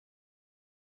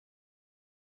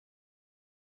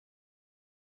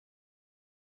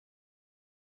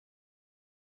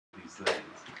these things.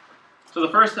 So the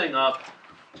first thing up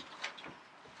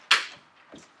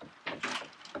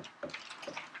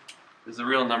is the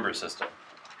real number system.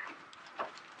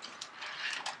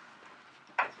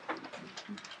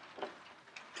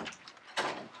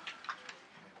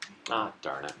 Ah,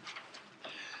 darn it.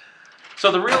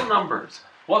 So the real numbers,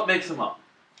 what makes them up?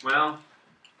 Well,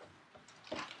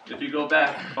 if you go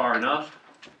back far enough,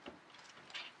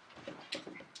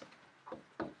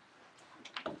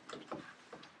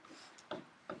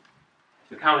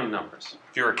 the counting numbers.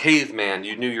 If you're a caveman,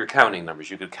 you knew your counting numbers.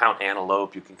 You could count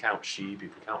antelope, you can count sheep, you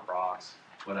can count rocks,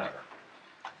 whatever.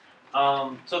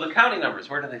 So the counting numbers,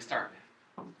 where do they start?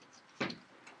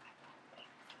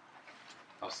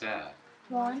 How sad.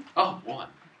 1. Oh, 1.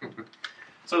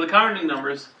 So the counting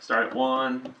numbers start at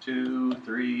 1, 2,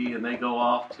 3, and they go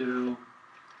off to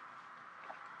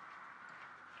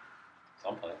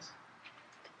someplace.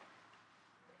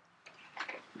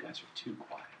 You guys are too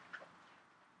quiet.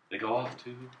 They go off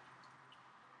to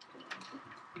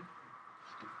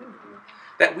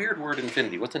that weird word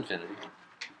infinity. What's infinity?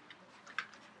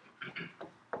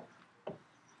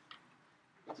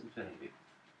 What's infinity?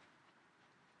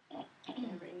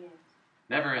 Never ends.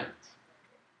 Never ends.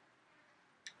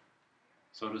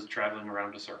 So does traveling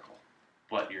around a circle,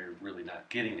 but you're really not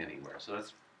getting anywhere. So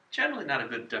that's generally not a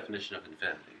good definition of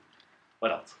infinity.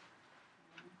 What else?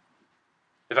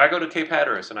 If I go to Cape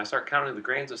Hatteras and I start counting the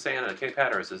grains of sand at Cape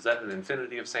Hatteras, is that an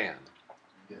infinity of sand?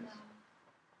 Yes.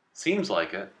 Seems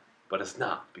like it, but it's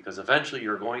not, because eventually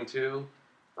you're going to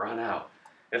run out.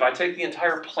 If I take the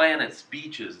entire planet's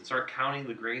beaches and start counting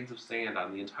the grains of sand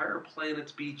on the entire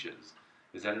planet's beaches,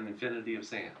 is that an infinity of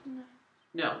sand? No.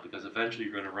 No, because eventually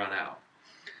you're going to run out.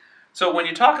 So when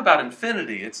you talk about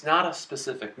infinity, it's not a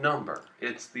specific number.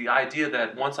 It's the idea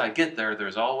that once I get there,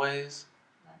 there's always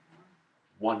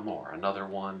one more, another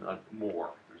one,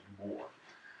 more. There's more.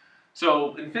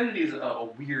 So infinity is a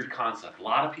weird concept. A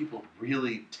lot of people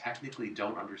really technically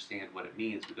don't understand what it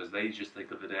means because they just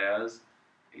think of it as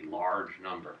a large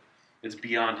number. It's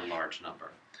beyond a large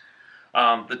number.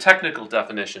 The technical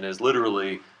definition is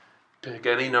literally pick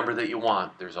any number that you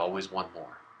want. There's always one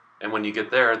more. And when you get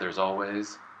there, there's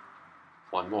always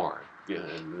one more.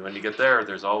 And when you get there,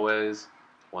 there's always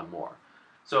one more.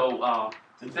 So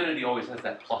infinity always has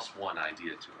that +1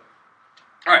 idea to it.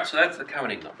 All right, so that's the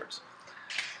counting numbers.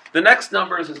 The next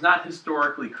numbers is not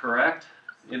historically correct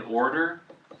in order.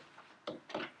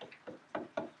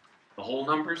 The whole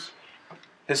numbers.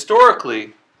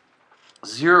 Historically,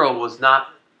 0 was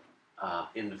not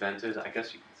invented. I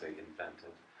guess you could say invented.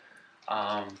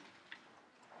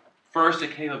 First,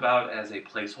 it came about as a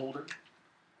placeholder.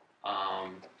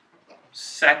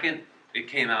 Second, it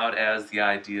came out as the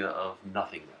idea of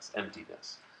nothingness,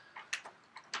 emptiness.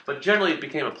 But generally, it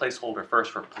became a placeholder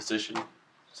first for position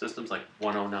systems like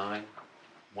 109,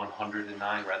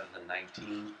 109 rather than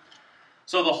 19.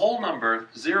 So the whole number,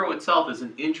 0 itself, is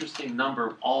an interesting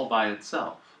number all by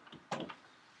itself.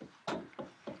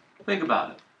 Think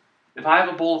about it. If I have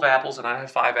a bowl of apples and I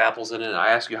have 5 apples in it, and I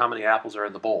ask you how many apples are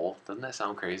in the bowl, doesn't that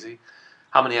sound crazy?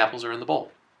 How many apples are in the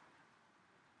bowl?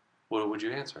 What would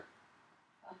you answer?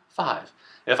 5.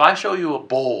 If I show you a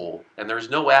bowl and there's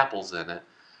no apples in it,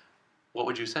 what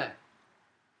would you say?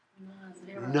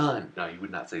 None. No, you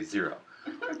would not say 0.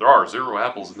 There are 0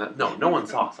 apples in that. No, no one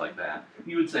talks like that.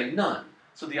 You would say none.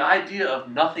 So the idea of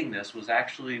nothingness was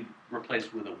actually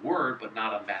replaced with a word, but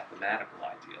not a mathematical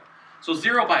idea. So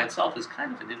 0 by itself is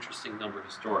kind of an interesting number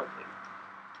historically.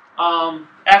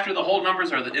 After the whole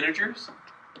numbers are the integers.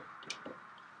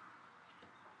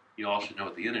 You all should know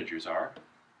what the integers are.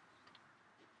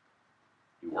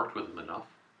 You worked with them enough.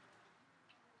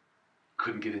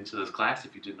 Couldn't get into this class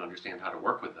if you didn't understand how to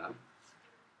work with them.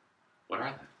 What are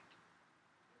they?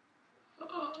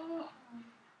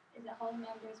 Is it whole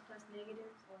numbers plus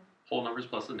negatives? Or? Whole numbers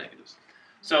plus the negatives.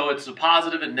 So it's the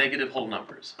positive and negative whole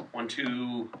numbers. 1,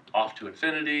 2, off to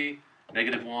infinity.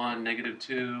 -1,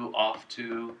 -2, off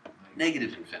to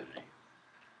negative infinity.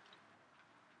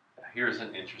 Here's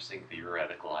an interesting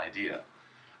theoretical idea.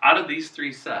 Out of these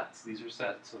 3 sets, these are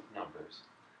sets of numbers,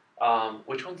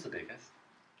 which one's the biggest?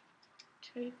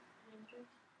 2.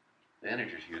 The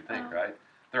integers, you would think, right?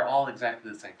 They're all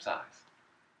exactly the same size.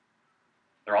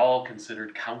 They're all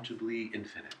considered countably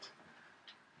infinite.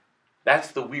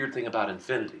 That's the weird thing about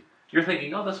infinity. You're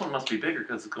thinking, oh, this one must be bigger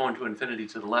because it's going to infinity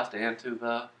to the left and to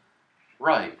the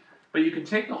right. But you can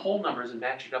take the whole numbers and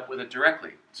match it up with it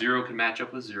directly. 0 can match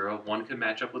up with 0, 1 can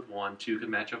match up with 1, 2 can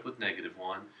match up with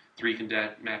 -1, 3 can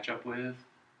match up with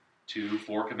 2,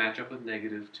 4 can match up with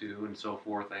 -2, and so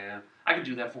forth. And I could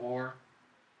do that for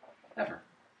ever,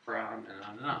 for on and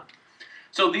on and on.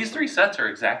 So these three sets are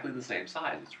exactly the same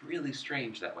size. It's really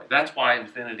strange that way. That's why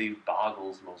infinity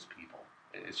boggles most people.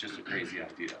 It's just a crazy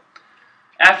idea.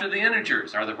 After the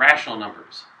integers are the rational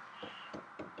numbers.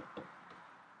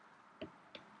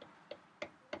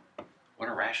 What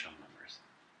are rational numbers?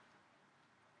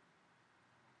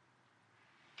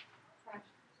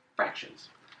 Fractions.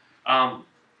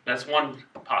 That's one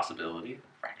possibility,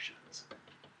 fractions.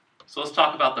 So let's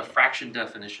talk about the fraction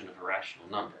definition of a rational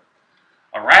number.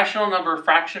 A rational number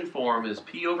fraction form is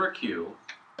P over Q,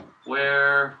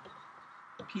 where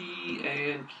P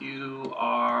and Q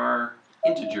are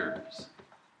integers.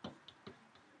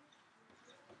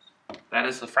 That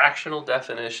is the fractional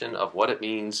definition of what it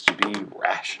means to be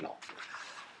rational.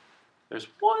 There's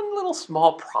one little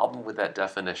small problem with that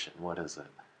definition. What is it?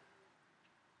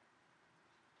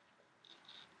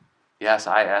 Yes,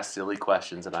 I ask silly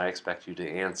questions and I expect you to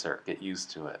answer. Get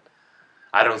used to it.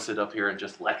 I don't sit up here and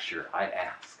just lecture. I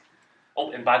ask.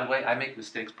 Oh, and by the way, I make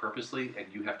mistakes purposely and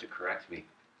you have to correct me.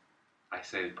 I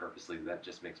say it purposely. That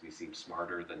just makes me seem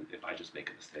smarter than if I just make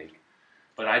a mistake.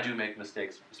 But I do make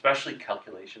mistakes, especially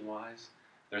calculation-wise.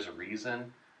 There's a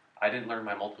reason. I didn't learn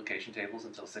my multiplication tables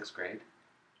until 6th grade.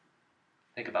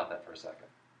 Think about that for a second.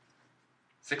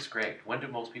 6th grade. When do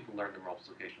most people learn their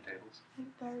multiplication tables?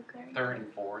 Third grade. Third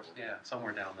and fourth. Yeah,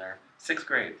 somewhere down there. 6th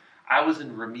grade. I was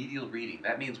in remedial reading.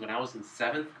 That means when I was in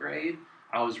 7th grade,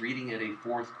 I was reading at a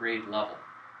 4th grade level.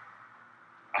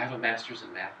 I have a master's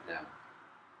in math now.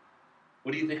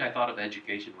 What do you think I thought of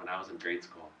education when I was in grade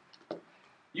school?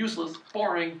 Useless,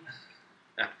 boring.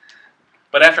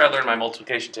 But after I learned my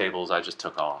multiplication tables, I just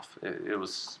took off. It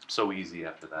was so easy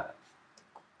after that.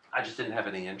 I just didn't have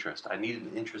any interest. I needed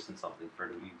an interest in something for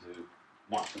me to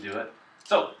want to do it.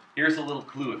 So here's a little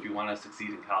clue if you want to succeed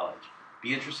in college.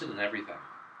 Be interested in everything.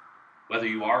 Whether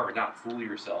you are or not, fool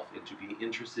yourself into being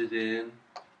interested in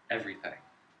everything.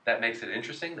 That makes it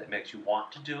interesting. That makes you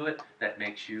want to do it. That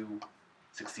makes you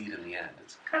succeed in the end.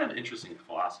 It's kind of an interesting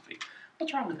philosophy.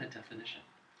 What's wrong with that definition?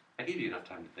 I gave you enough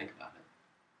time to think about it.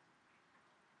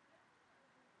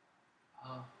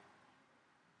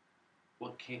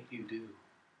 What can't you do?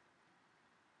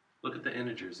 Look at the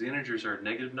integers. The integers are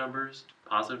negative numbers,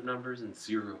 positive numbers, and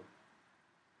 0.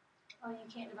 Oh, you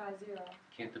can't divide 0.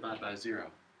 Can't divide by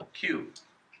 0. Q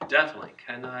definitely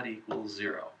cannot equal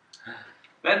 0.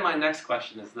 Then my next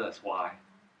question is this. Why?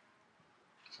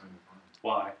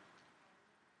 Why?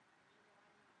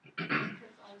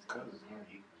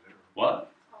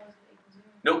 What?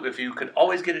 Nope, if you could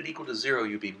always get it equal to 0,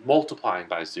 you'd be multiplying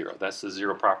by 0. That's the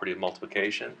 0 property of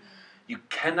multiplication. You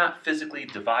cannot physically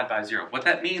divide by 0. What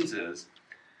that means is,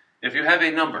 if you have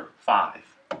a number, 5,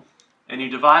 and you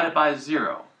divide it by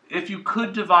 0, if you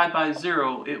could divide by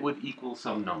 0, it would equal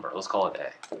some number. Let's call it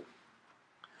A.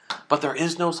 But there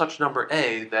is no such number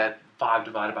A that 5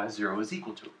 divided by 0 is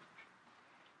equal to.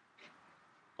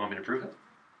 Want me to prove it?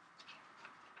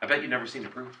 I bet you've never seen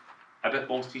it proved. I bet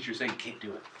most teachers say you can't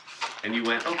do it. And you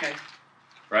went, okay,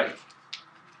 right?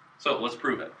 So let's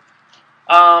prove it.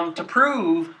 To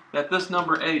prove that this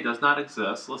number A does not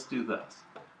exist, let's do this.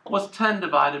 What's 10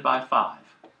 divided by 5?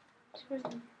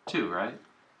 2, right?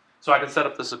 So I can set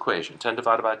up this equation. 10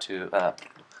 divided by 2,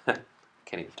 can't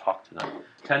even talk tonight.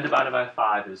 10 divided by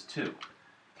 5 is 2.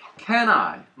 Can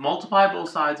I multiply both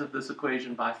sides of this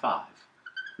equation by 5?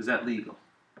 Is that legal?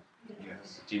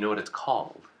 Yes. Do you know what it's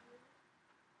called?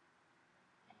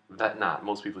 That not.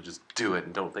 Most people just do it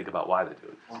and don't think about why they do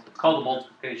it. It's called the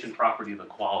multiplication property of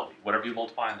equality. Whatever you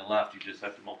multiply on the left, you just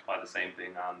have to multiply the same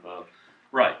thing on the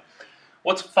right.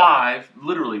 What's 5?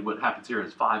 Literally what happens here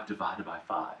is 5 divided by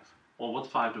 5. Well, what's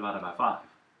 5 divided by 5?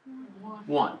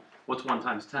 1. What's 1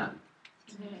 times 10?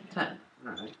 10.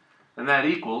 All right. And that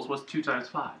equals, what's 2 times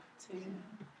 5? 2.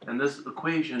 And this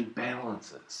equation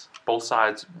balances. Both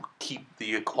sides keep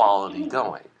the equality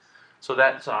going. So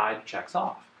that side checks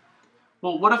off.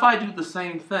 Well, what if I do the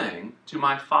same thing to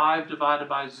my 5 divided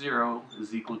by 0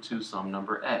 is equal to some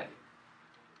number A?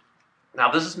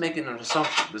 Now, this is making an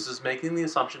assumption. This is making the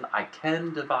assumption I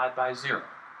can divide by 0.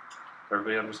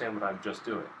 Everybody understand what I'm just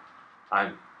doing?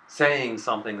 I'm saying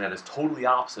something that is totally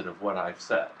opposite of what I've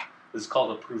said. This is called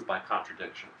a proof by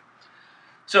contradiction.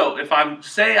 So if I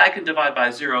say I can divide by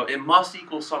 0, it must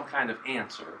equal some kind of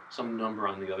answer, some number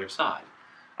on the other side.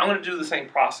 I'm going to do the same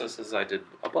process as I did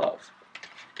above.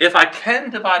 If I can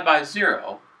divide by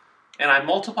 0, and I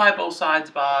multiply both sides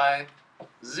by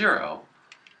 0,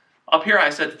 up here I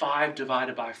said 5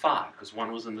 divided by 5, because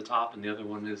one was in the top and the other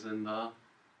one is in the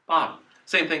bottom.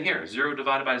 Same thing here. 0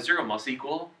 divided by 0 must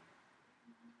equal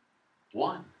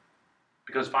 1.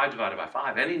 Because 5 divided by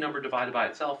 5, any number divided by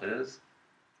itself is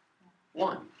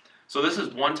 1. So this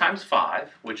is 1 times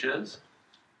 5, which is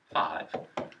 5.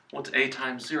 What's a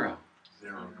times 0?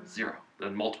 0. 0. The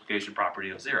multiplication property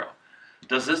of 0.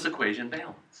 Does this equation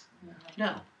balance?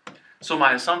 No. So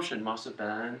my assumption must have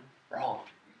been wrong.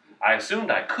 I assumed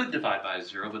I could divide by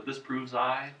 0, but this proves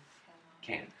I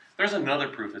can't. There's another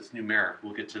proof. It's numeric.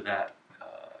 We'll get to that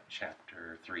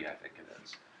chapter 3, I think it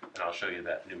is. And I'll show you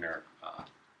that numeric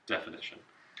definition.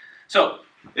 So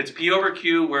it's P over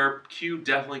Q, where Q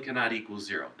definitely cannot equal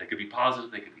 0. They could be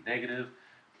positive, they could be negative.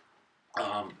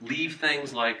 Leave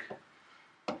things like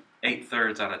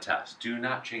 8/3 on a test. Do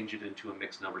not change it into a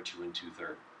mixed number 2 and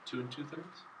 2/3. 2 and 2/3?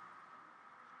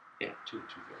 Yeah, 2 and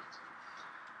 2/3.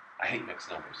 I hate mixed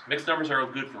numbers. Mixed numbers are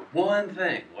good for one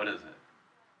thing. What is it?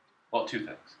 Well, 2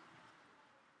 things.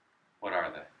 What are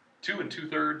they? 2 and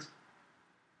 2/3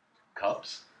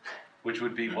 cups, which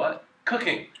would be what?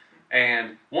 Cooking.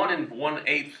 And 1 and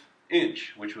 1/8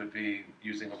 inch, which would be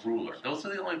using a ruler. Those are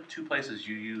the only 2 places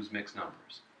you use mixed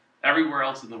numbers. Everywhere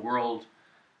else in the world,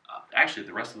 actually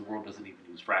the rest of the world doesn't even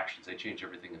use fractions. They change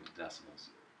everything into decimals.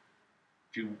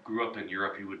 If you grew up in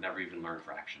Europe, you would never even learn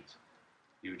fractions.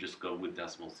 You would just go with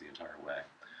decimals the entire way.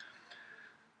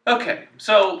 Okay,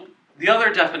 so the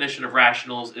other definition of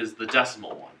rationals is the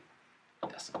decimal one.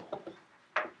 Decimal.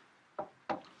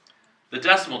 The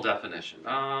decimal definition.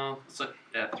 Let's look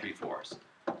at 3/4.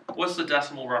 What's the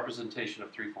decimal representation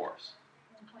of 3/4?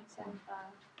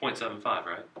 0.75. 0.75,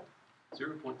 right?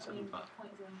 0.75.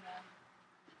 0.75.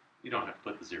 You don't have to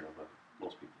put the 0, but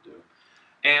most people do.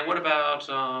 And what about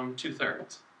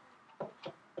 2/3?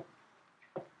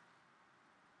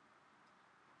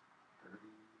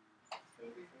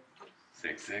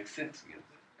 666. Yeah,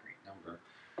 great number.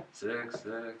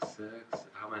 666.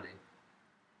 How many?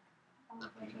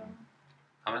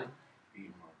 How many?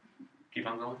 Keep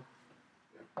on going?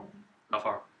 How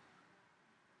far?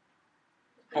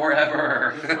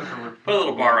 Forever. Put a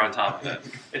little bar on top of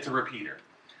it. It's a repeater.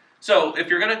 So if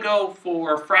you're going to go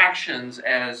for fractions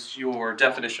as your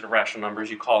definition of rational numbers,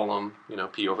 you call them,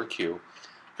 P over Q.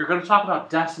 If you're going to talk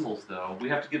about decimals, though, we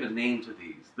have to give a name to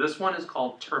these. This one is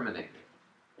called terminating.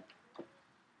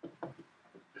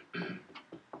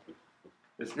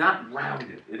 It's not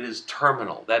rounded. It is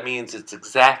terminal. That means it's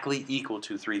exactly equal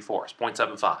to 3/4,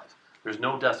 0.75. There's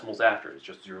no decimals after it. It's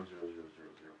just 0, 0, 0, 0,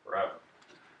 0 forever.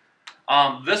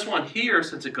 This one here,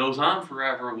 since it goes on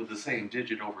forever with the same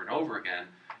digit over and over again,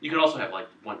 you could also have like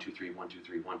 1, 2, 3, 1, 2,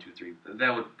 3, 1, 2, 3.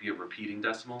 That would be a repeating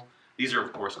decimal. These are,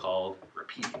 of course, called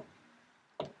repeating.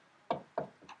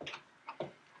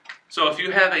 So if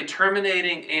you have a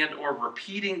terminating and or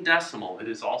repeating decimal, it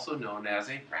is also known as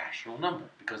a rational number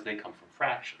because they come from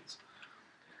fractions.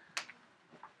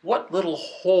 What little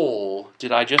hole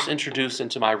did I just introduce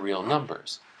into my real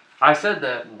numbers? I said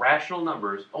that rational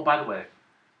numbers, oh, by the way,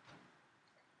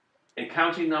 a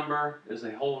counting number is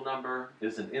a whole number,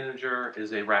 is an integer,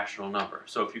 is a rational number.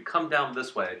 So if you come down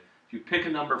this way, if you pick a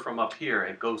number from up here,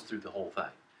 it goes through the whole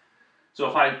thing. So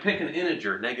if I pick an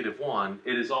integer, -1,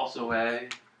 it is also a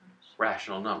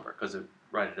rational number because I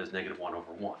write it as -1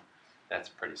 over 1. That's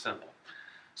pretty simple.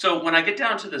 So when I get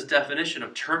down to this definition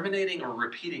of terminating or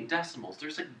repeating decimals,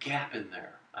 there's a gap in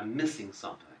there. I'm missing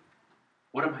something.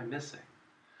 What am I missing?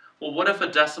 Well, what if a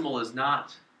decimal is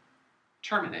not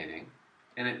terminating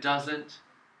and it doesn't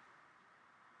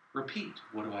repeat?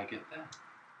 What do I get then?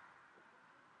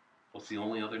 What's the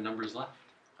only other numbers left?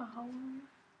 A whole number?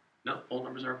 No, whole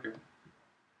numbers are up here.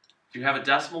 If you have a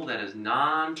decimal that is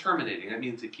non-terminating, that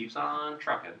means it keeps on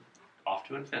trucking off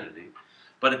to infinity,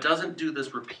 but it doesn't do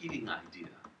this repeating idea.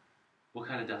 What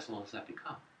kind of decimal does that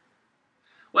become?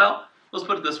 Well, let's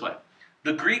put it this way.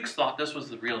 The Greeks thought this was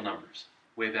the real numbers,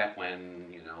 way back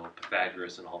when,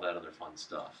 Pythagoras and all that other fun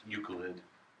stuff, Euclid.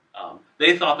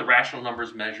 They thought the rational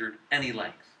numbers measured any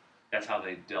length. That's how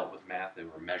they dealt with math. They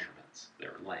were measurements. They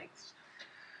were lengths.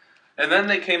 And then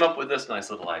they came up with this nice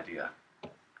little idea.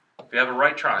 If you have a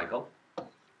right triangle,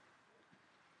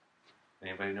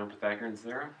 anybody know Pythagorean's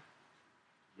theorem?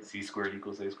 C squared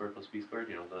equals A squared plus B squared.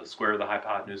 The square of the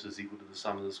hypotenuse is equal to the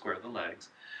sum of the square of the legs.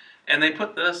 And they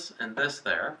put this and this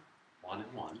there, 1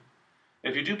 and 1.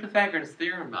 If you do Pythagorean's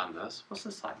theorem on this, what's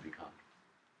this side become?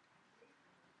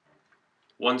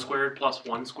 1 squared plus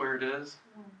 1 squared is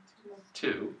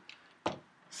 2.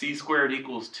 C squared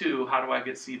equals 2. How do I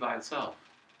get C by itself?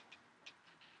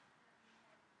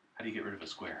 How do you get rid of a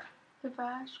square?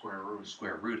 Divide. Square root.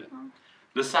 Square root it.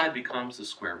 This side becomes the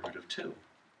square root of 2.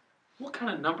 What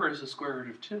kind of number is the square root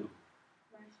of 2?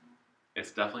 Rational.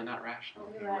 It's definitely not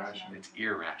rational. Irrational. It's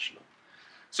irrational.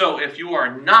 So if you are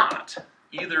not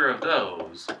either of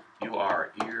those, you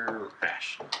are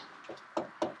irrational.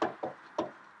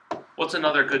 What's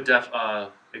another good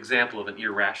example of an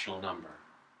irrational number?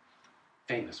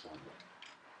 Famous one.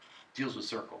 deals with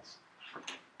circles.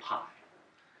 Pi.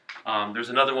 There's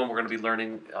another one we're going to be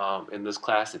learning in this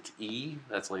class. It's E.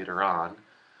 That's later on.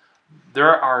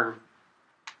 There are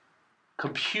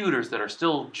computers that are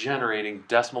still generating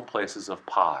decimal places of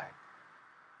pi.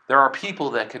 There are people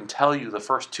that can tell you the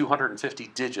first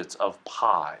 250 digits of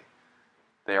pi.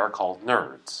 They are called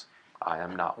nerds. I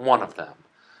am not one of them.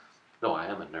 No, I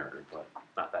am a nerd, but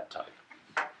not that type.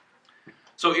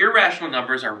 So irrational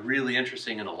numbers are really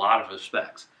interesting in a lot of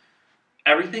respects.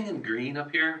 Everything in green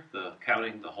up here, the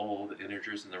counting, the whole, the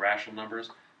integers, and the rational numbers,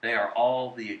 they are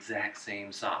all the exact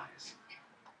same size.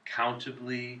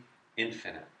 Countably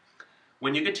infinite.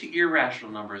 When you get to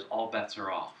irrational numbers, all bets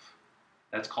are off.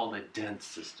 That's called a dense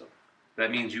system.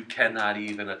 That means you cannot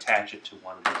even attach it to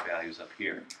one of these values up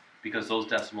here, because those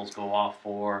decimals go off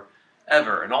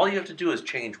forever. And all you have to do is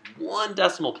change one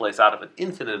decimal place out of an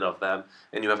infinite of them,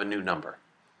 and you have a new number.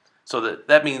 So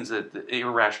that means that the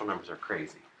irrational numbers are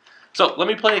crazy. So let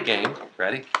me play a game.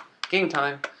 Ready? Game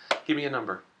time. Give me a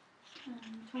number.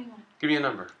 21. Give me a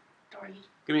number. 3.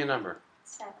 Give me a number.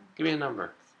 7. Give me a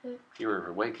number. 2. You're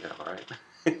awake now,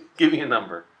 right? Give me a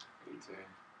number. 18.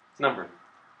 Number.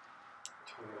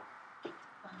 20.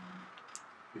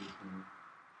 18.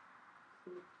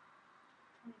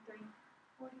 23.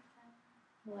 47.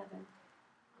 11.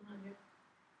 100.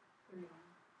 31.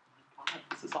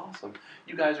 This is awesome.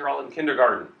 You guys are all in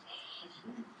kindergarten.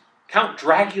 Count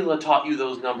Dracula taught you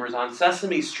those numbers on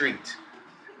Sesame Street.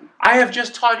 I have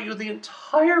just taught you the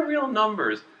entire real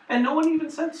numbers, and no one even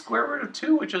said square root of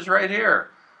 2, which is right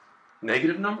here.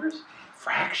 Negative numbers?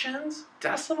 Fractions?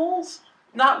 Decimals?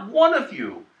 Not one of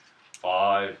you.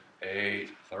 5, 8,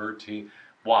 13.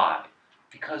 Why?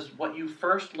 Because what you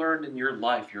first learned in your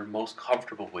life, you're most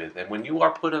comfortable with. And when you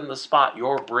are put on the spot,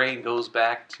 your brain goes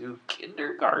back to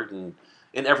kindergarten.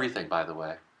 In everything, by the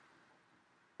way.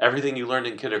 Everything you learned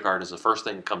in kindergarten is the first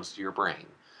thing that comes to your brain.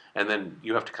 And then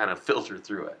you have to kind of filter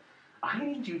through it. I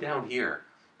need you down here.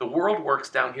 The world works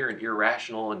down here in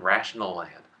irrational and rational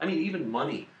land. I mean, even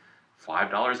money.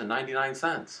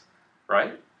 $5.99,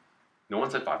 right? No one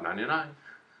said $5.99.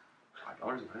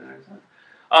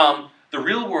 $5.99. The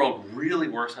real world really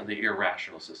works on the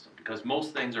irrational system because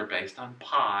most things are based on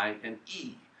pi and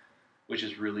e, which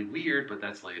is really weird, but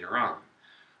that's later on.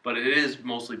 But it is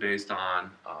mostly based on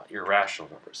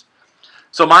irrational numbers.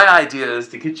 So my idea is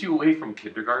to get you away from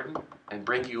kindergarten and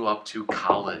bring you up to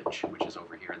college, which is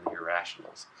over here in the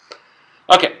irrationals.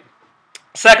 Okay,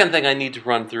 second thing I need to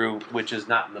run through, which is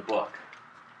not in the book.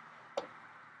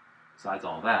 Besides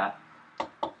all that.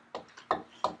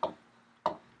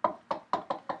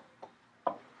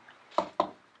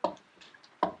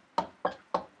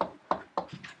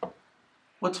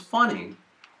 What's funny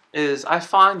is I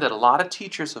find that a lot of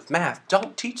teachers of math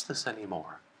don't teach this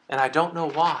anymore, and I don't know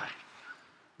why.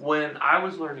 When I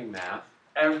was learning math,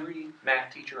 every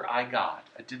math teacher I got,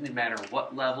 it didn't matter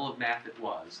what level of math it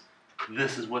was,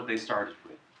 this is what they started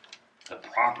with, the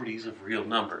properties of real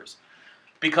numbers.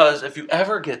 Because if you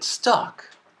ever get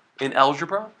stuck in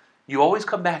algebra, you always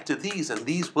come back to these, and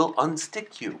these will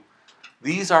unstick you.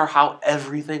 These are how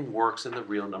everything works in the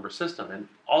real number system, and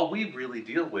all we really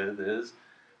deal with is,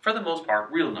 for the most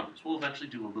part, real numbers. We'll eventually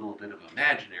do a little bit of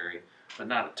imaginary, but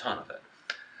not a ton of it.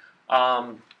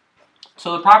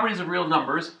 So the properties of real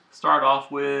numbers start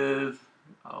off with,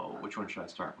 which one should I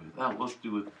start with? Let's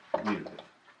do with commutative.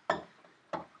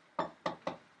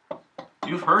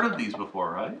 You've heard of these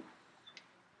before, right?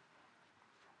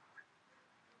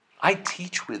 I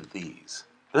teach with these.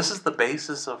 This is the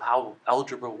basis of how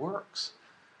algebra works.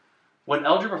 When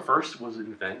algebra first was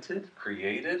invented,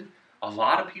 created, a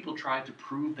lot of people tried to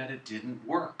prove that it didn't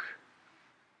work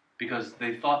because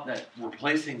they thought that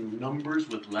replacing numbers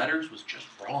with letters was just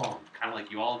wrong, kind of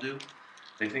like you all do.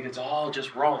 They think it's all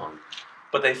just wrong.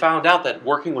 But they found out that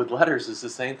working with letters is the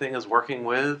same thing as working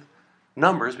with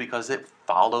numbers because it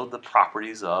followed the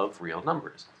properties of real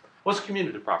numbers. What's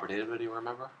commutative property? Anybody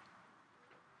remember?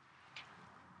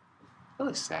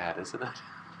 Really sad, isn't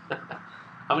it?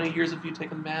 How many years have you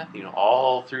taken math? You know,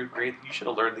 all through grade. You should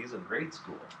have learned these in grade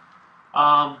school.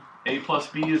 A plus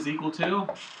B is equal to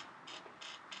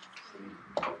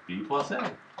B plus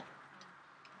A.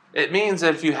 It means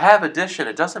that if you have addition,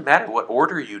 it doesn't matter what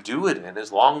order you do it in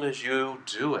as long as you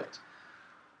do it.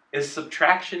 Is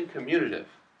subtraction commutative?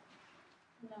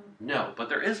 No. No, but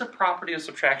there is a property of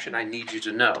subtraction I need you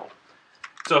to know.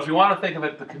 So if you want to think of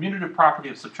it, the commutative property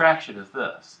of subtraction is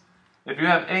this. If you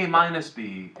have A minus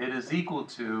B, it is equal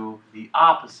to the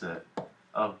opposite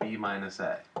of B minus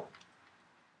A.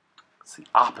 It's the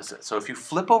opposite. So if you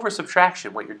flip over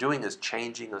subtraction, what you're doing is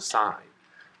changing a sign.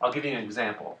 I'll give you an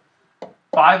example.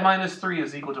 5 minus 3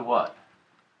 is equal to what?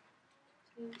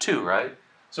 2, right?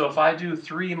 So if I do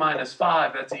 3 minus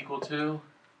 5, that's equal to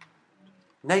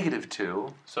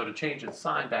 -2. So to change its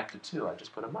sign back to 2, I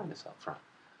just put a minus up front.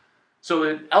 So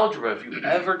in algebra, if you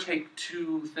ever take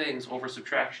two things over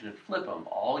subtraction and flip them,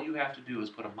 all you have to do is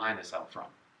put a minus out front.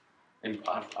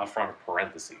 Up front of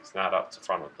parentheses, not up to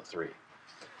front of the 3.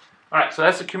 All right, so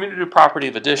that's the commutative property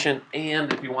of addition,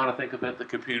 and if you want to think of it, the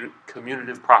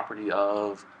commutative property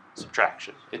of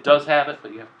subtraction. It does have it,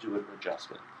 but you have to do an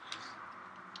adjustment.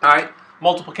 All right,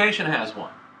 multiplication has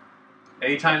one.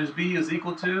 A times B is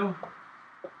equal to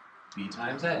B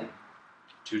times A.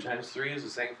 2 times 3 is the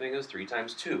same thing as 3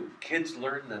 times 2. Kids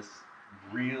learn this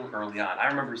real early on. I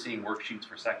remember seeing worksheets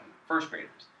for first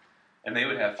graders, and they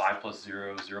would have 5 plus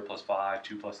 0, 0 plus 5,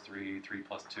 2 plus 3, 3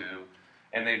 plus 2,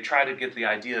 and they'd try to get the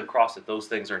idea across that those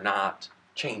things are not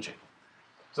changing.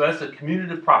 So that's the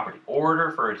commutative property.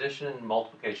 Order for addition and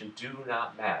multiplication do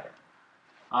not matter.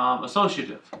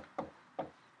 Associative.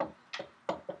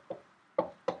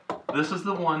 This is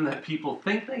the one that people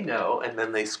think they know and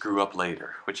then they screw up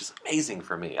later, which is amazing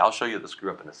for me. I'll show you the screw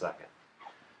up in a second.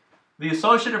 The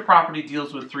associative property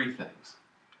deals with 3 things.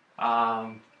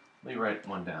 Let me write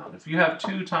one down. If you have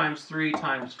 2 times 3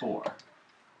 times 4,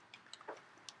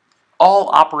 all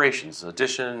operations,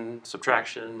 addition,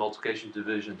 subtraction, multiplication,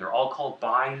 division, they're all called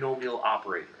binomial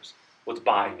operators. What's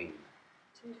bi mean?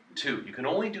 2. You can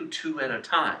only do 2 at a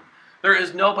time. There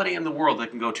is nobody in the world that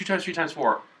can go 2 times 3 times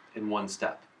 4 in one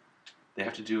step. They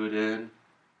have to do it in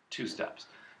 2 steps.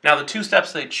 Now the 2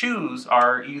 steps they choose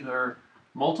are either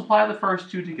multiply the first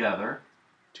 2 together,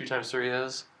 2 times 3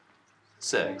 is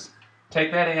 6.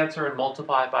 Take that answer and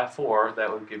multiply it by 4, that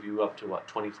would give you up to what,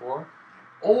 24?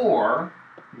 Or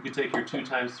you could take your 2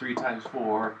 times 3 times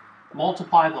 4,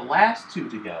 multiply the last 2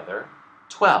 together,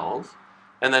 12,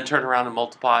 and then turn around and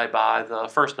multiply by the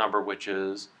first number, which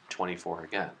is 24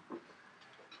 again.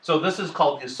 So this is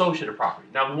called the associative property.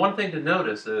 Now the one thing to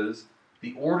notice is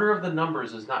the order of the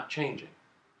numbers is not changing.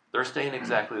 They're staying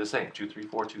exactly the same, 2, 3,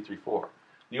 4, 2, 3, 4.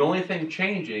 The only thing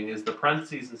changing is the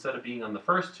parentheses, instead of being on the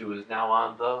first 2, is now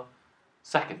on the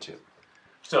second 2.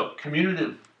 So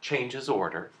commutative changes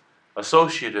order.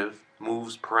 Associative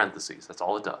moves parentheses. That's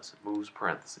all it does. It moves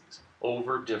parentheses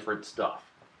over different stuff.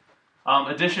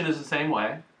 Addition is the same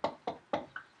way.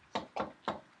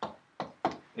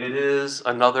 It is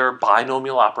another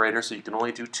binomial operator, so you can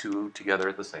only do 2 together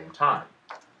at the same time.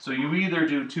 So you either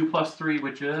do 2 plus 3,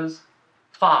 which is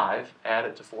 5, add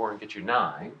it to 4 and get you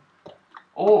 9,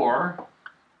 or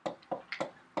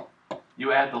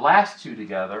you add the last 2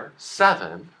 together,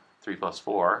 7, 3 plus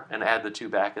 4, and add the 2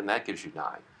 back, and that gives you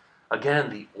 9. Again,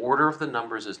 the order of the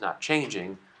numbers is not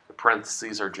changing. The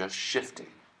parentheses are just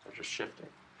shifting. They're just shifting.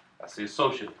 That's the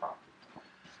associative property.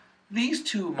 These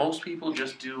two, most people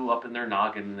just do up in their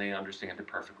noggin and they understand it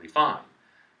perfectly fine.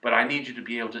 But I need you to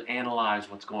be able to analyze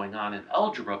what's going on in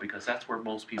algebra because that's where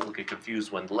most people get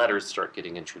confused when letters start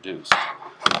getting introduced.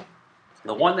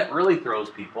 The one that really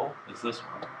throws people is this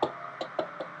one.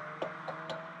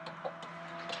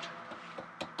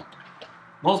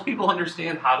 Most people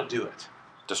understand how to do it,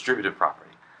 distributive property.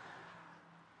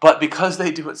 But because they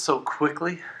do it so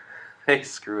quickly, they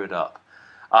screw it up,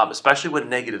 especially when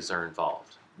negatives are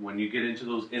involved. When you get into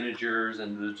those integers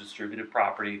and the distributive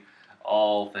property,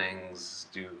 all things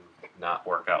do not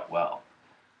work out well.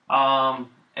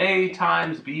 A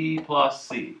times B plus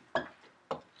C.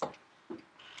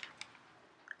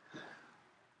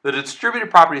 The distributive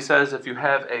property says if you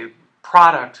have a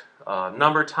product,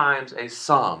 number times a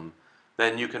sum,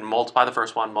 then you can multiply the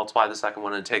first one, multiply the second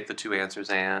one, and take the 2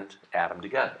 answers and add them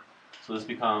together. So this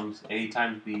becomes A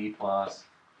times B plus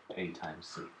A times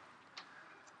C.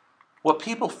 What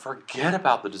people forget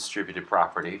about the distributive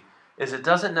property is it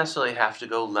doesn't necessarily have to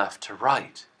go left to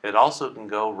right. It also can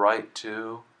go right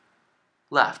to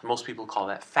left. Most people call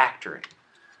that factoring.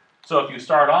 So if you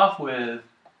start off with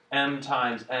m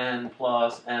times n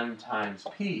plus m times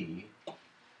p,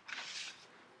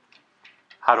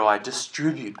 how do I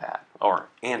distribute that? Or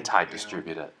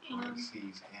anti-distribute it?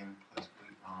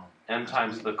 M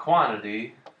times the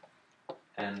quantity,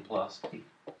 n plus p.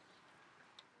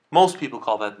 Most people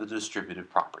call that the distributive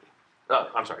property.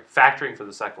 I'm sorry, factoring for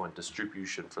the second one,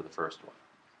 distribution for the first one.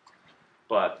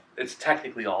 But it's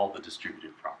technically all the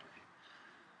distributive property.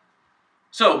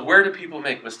 So where do people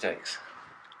make mistakes?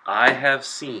 I have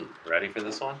seen, ready for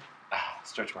this one?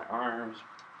 Stretch my arms,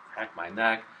 crack my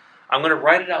neck. I'm going to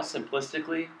write it out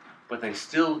simplistically, but they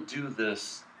still do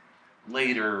this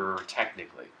later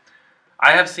technically.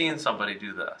 I have seen somebody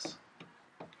do this.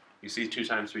 You see 2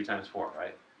 times 3 times 4,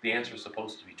 right? The answer is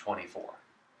supposed to be 24.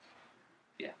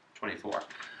 Yeah, 24.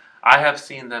 I have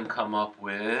seen them come up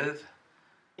with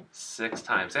 6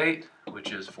 times 8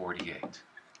 which is 48.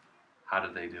 How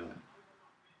did they do it?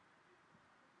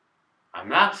 I'm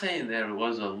not saying that it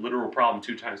was a literal problem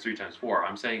 2 times 3 times 4.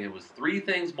 I'm saying it was 3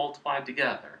 things multiplied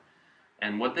together.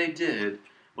 And what they did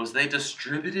was they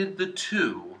distributed the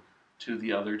 2 to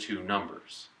the other 2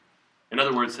 numbers. In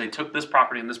other words, they took this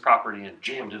property and this property and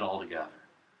jammed it all together.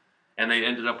 And they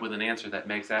ended up with an answer that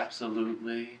makes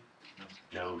absolutely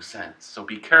no sense. So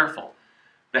be careful.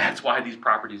 That's why these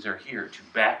properties are here, to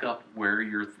back up where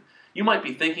you might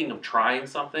be thinking of trying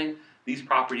something. These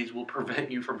properties will prevent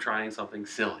you from trying something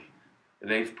silly.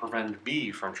 They've prevented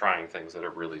me from trying things that are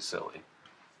really silly.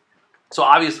 So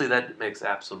obviously that makes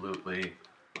absolutely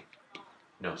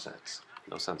no sense.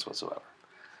 No sense whatsoever.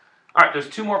 All right, there's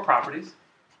 2 more properties.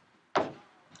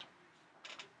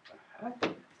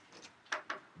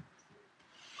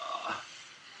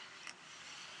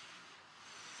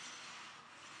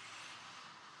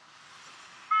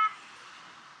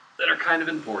 That are kind of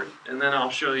important, and then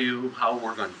I'll show you how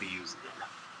we're going to be using them.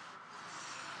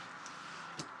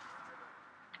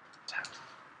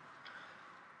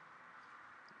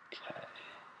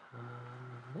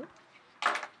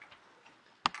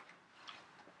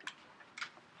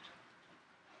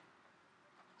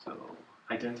 So,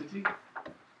 identity.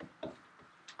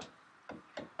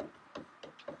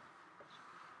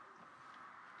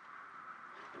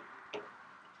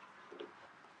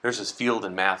 There's this field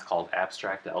in math called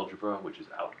abstract algebra, which is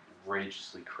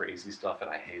outrageously crazy stuff, and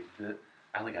I hated it.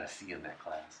 I only got a C in that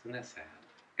class. Isn't that sad?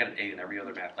 I got an A in every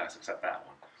other math class except that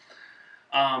one.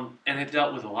 And it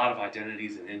dealt with a lot of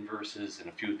identities and inverses and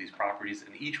a few of these properties,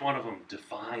 and each one of them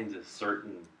defines a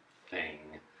certain thing.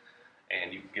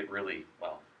 And you can get really,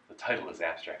 well, the title is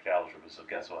abstract algebra, so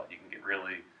guess what? You can get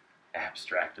really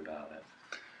abstract about it.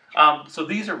 So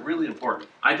these are really important.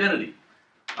 Identity.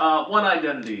 One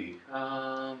identity.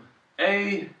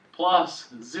 A plus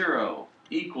 0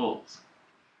 equals.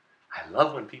 I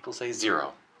love when people say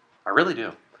 0. I really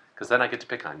do, because then I get to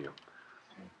pick on you.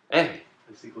 A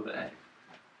is equal to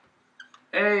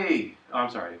A.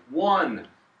 1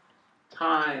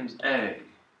 times A.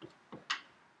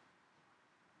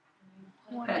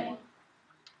 A.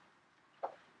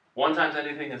 1 times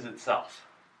anything is itself.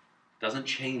 Doesn't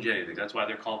change anything. That's why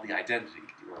they're called the identity,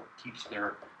 or keeps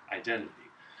their identity.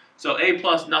 So A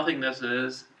plus nothingness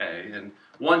is A, and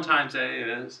 1 times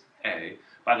A is A.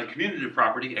 By the commutative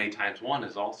property, A times 1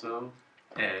 is also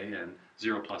A, and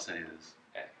 0 plus A is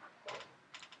A.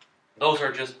 Those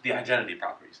are just the identity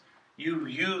properties. You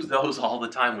use those all the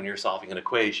time when you're solving an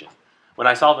equation. When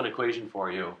I solve an equation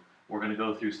for you, we're going to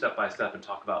go through step by step and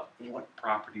talk about what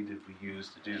property did we use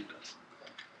to do this.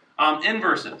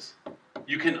 Inverses.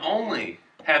 You can only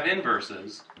have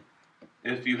inverses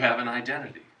if you have an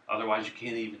identity. Otherwise, you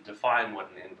can't even define what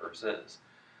an inverse is.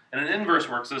 And an inverse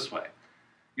works this way.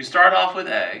 You start off with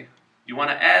A. You want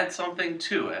to add something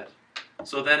to it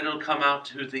so that it'll come out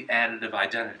to the additive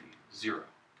identity, 0.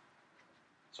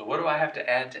 So what do I have to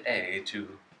add to A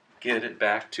to get it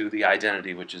back to the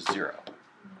identity, which is 0?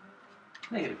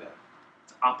 Negative A.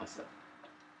 It's opposite.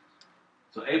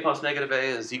 So A plus negative A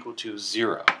is equal to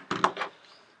 0.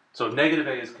 So negative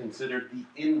A is considered the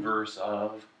inverse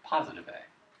of positive A.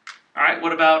 All right,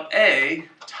 what about A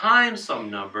times some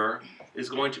number is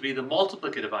going to be the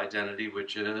multiplicative identity,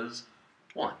 which is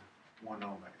 1. 1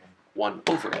 over A. 1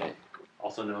 over A,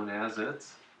 also known as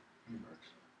its Inverse.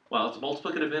 well, it's a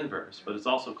multiplicative inverse, but it's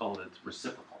also called its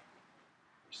reciprocal.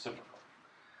 Reciprocal.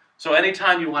 So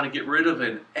anytime you want to get rid of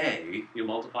an A, you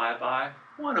multiply it by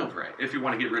 1 over A. If you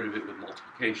want to get rid of it with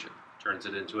multiplication, turns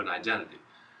it into an identity.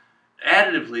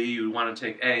 Additively, you want to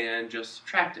take A and just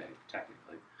subtract A,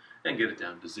 technically, and get it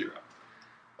down to 0.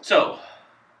 So,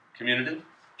 commutative,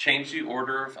 change the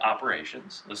order of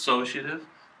operations. Associative,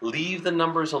 leave the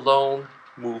numbers alone,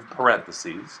 move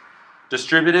parentheses.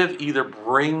 Distributive, either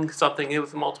bring something in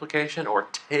with multiplication or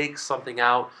take something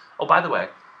out. Oh, by the way,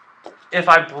 if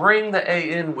I bring the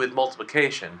A in with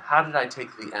multiplication, how did I take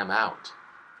the M out?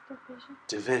 Division.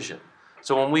 Division.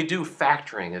 So when we do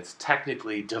factoring, it's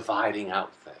technically dividing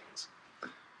out things.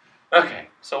 Okay,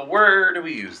 so where do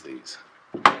we use these?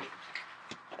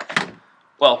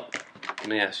 Well, let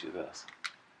me ask you this.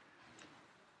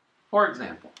 For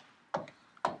example,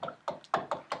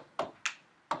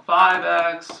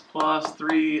 5x plus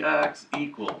 3x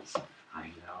equals. I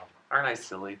know. Aren't I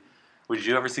silly? Would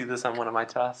you ever see this on one of my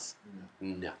tests?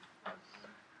 No.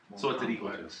 So what's it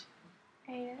equal to?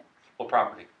 AX. What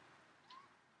property?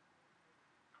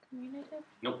 Commutative.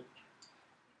 Nope.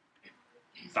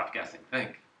 Stop guessing.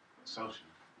 Think. Associative.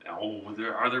 Oh,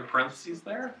 are there parentheses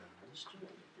there?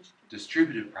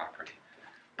 Distributive property.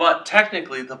 But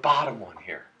technically, the bottom one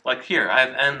here. Like here, I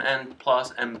have mn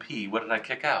plus mp. What did I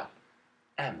kick out?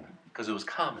 M, because it was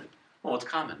common. Well, what's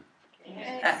common?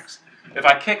 X. X. If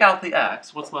I kick out the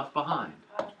X, what's left behind?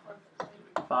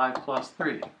 5 plus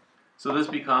 3. So this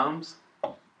becomes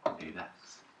 8x.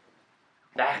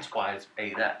 That's why it's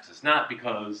 8x. It's not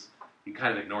because you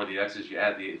kind of ignore the x's, you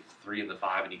add the 3 and the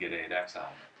 5 and you get 8x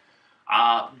out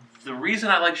of it. The reason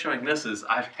I like showing this is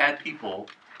I've had people,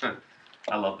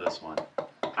 I love this one.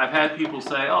 I've had people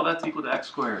say, oh, that's equal to x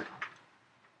squared.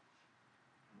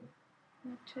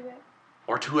 2x.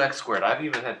 Or 2x squared. I've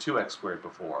even had 2x squared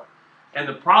before. And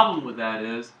the problem with that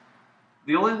is,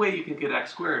 the only way you can get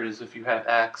x squared is if you have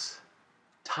x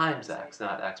times x,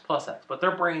 not x plus x. But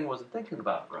their brain wasn't thinking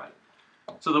about it right.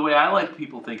 So the way I like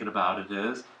people thinking about it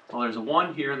is, well, there's a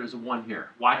 1 here, there's a 1 here.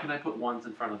 Why can I put 1s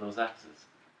in front of those x's?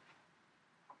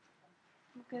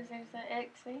 Because there's an x,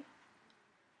 see?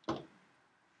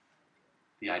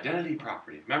 The identity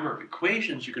property. Remember,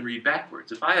 equations you can read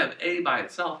backwards. If I have a by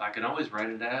itself, I can always write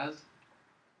it as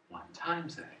 1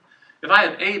 times a. If I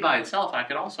have a by itself, I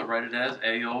can also write it as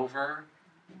a over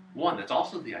 1. That's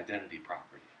also the identity property.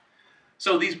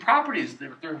 So these properties,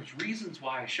 there's reasons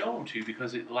why I show them to you,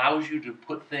 because it allows you to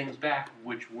put things back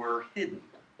which were hidden,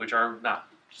 which are not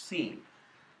seen.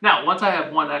 Now, once I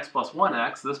have 1x plus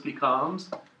 1x, this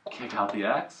becomes, kick out the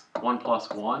x, 1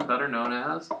 plus 1, better known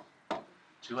as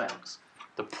 2x.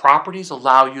 The properties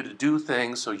allow you to do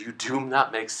things so you do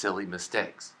not make silly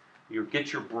mistakes. You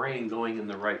get your brain going in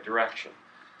the right direction.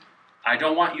 I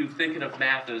don't want you thinking of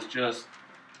math as just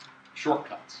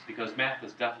shortcuts, because math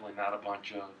is definitely not a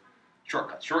bunch of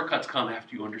shortcuts. Shortcuts come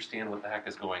after you understand what the heck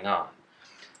is going on.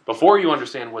 Before you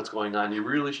understand what's going on, you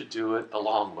really should do it the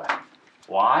long way.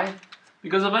 Why?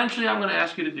 Because eventually I'm going to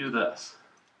ask you to do this.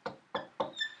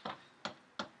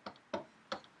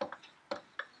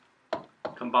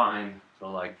 Combine the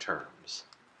like terms.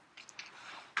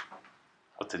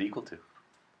 What's it equal to?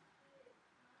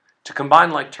 To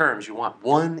combine like terms, you want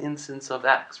one instance of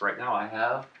x. Right now I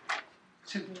have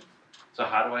 2. So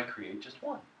how do I create just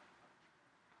 1?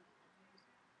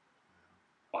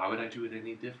 Why would I do it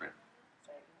any different?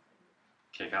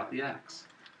 Kick out the x.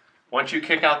 Once you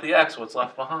kick out the x, what's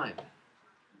left behind?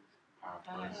 5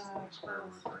 plus the square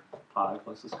root of 3. 5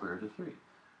 plus the square root of 3.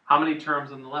 How many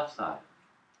terms on the left side?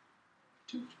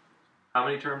 2. How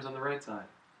many terms on the right side?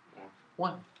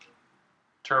 1.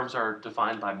 Terms are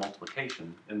defined by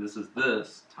multiplication, and this is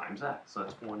this times x, so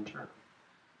that's 1 term.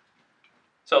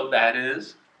 So that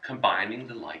is combining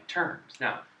the like terms.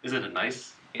 Now, is it a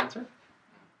nice answer?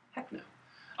 Heck no.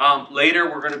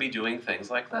 Later, we're going to be doing things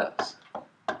like this.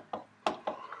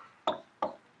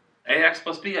 ax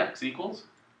plus bx equals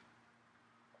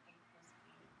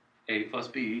a plus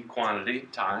b quantity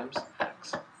times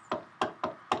x.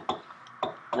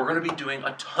 We're going to be doing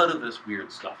a ton of this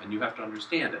weird stuff, and you have to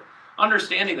understand it.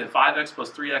 Understanding that 5x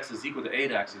plus 3x is equal to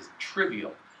 8x is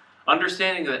trivial.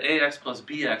 Understanding that ax plus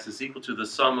bx is equal to the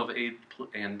sum of a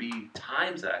and b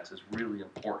times x is really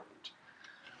important.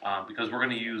 Because we're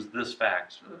going to use this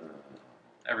fact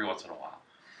every once in a while.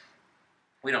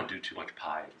 We don't do too much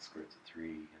pi and square roots of 3.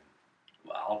 And,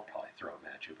 well, I'll probably throw them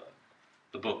at you, but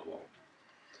the book won't.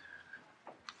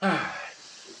 I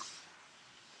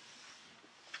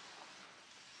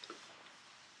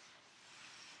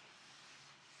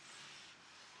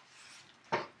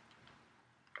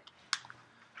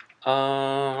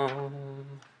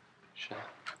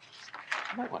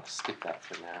might want to skip that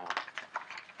for now.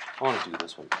 I want to do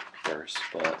this one first,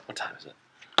 but what time is it?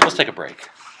 Let's take a break.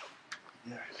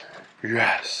 Yes.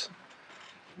 Yes.